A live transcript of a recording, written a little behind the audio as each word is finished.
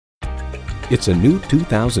It's a new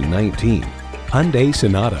 2019 Hyundai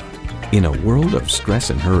Sonata. In a world of stress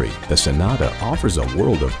and hurry, the Sonata offers a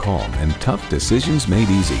world of calm and tough decisions made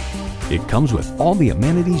easy. It comes with all the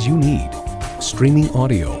amenities you need: streaming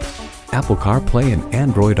audio, Apple CarPlay and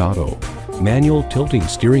Android Auto, manual tilting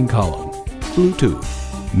steering column,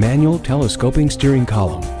 Bluetooth, manual telescoping steering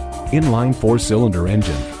column, inline 4-cylinder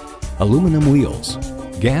engine, aluminum wheels,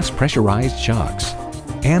 gas pressurized shocks,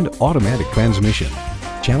 and automatic transmission.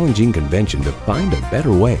 Challenging convention to find a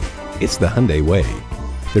better way. It's the Hyundai way.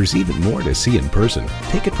 There's even more to see in person.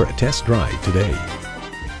 Take it for a test drive today.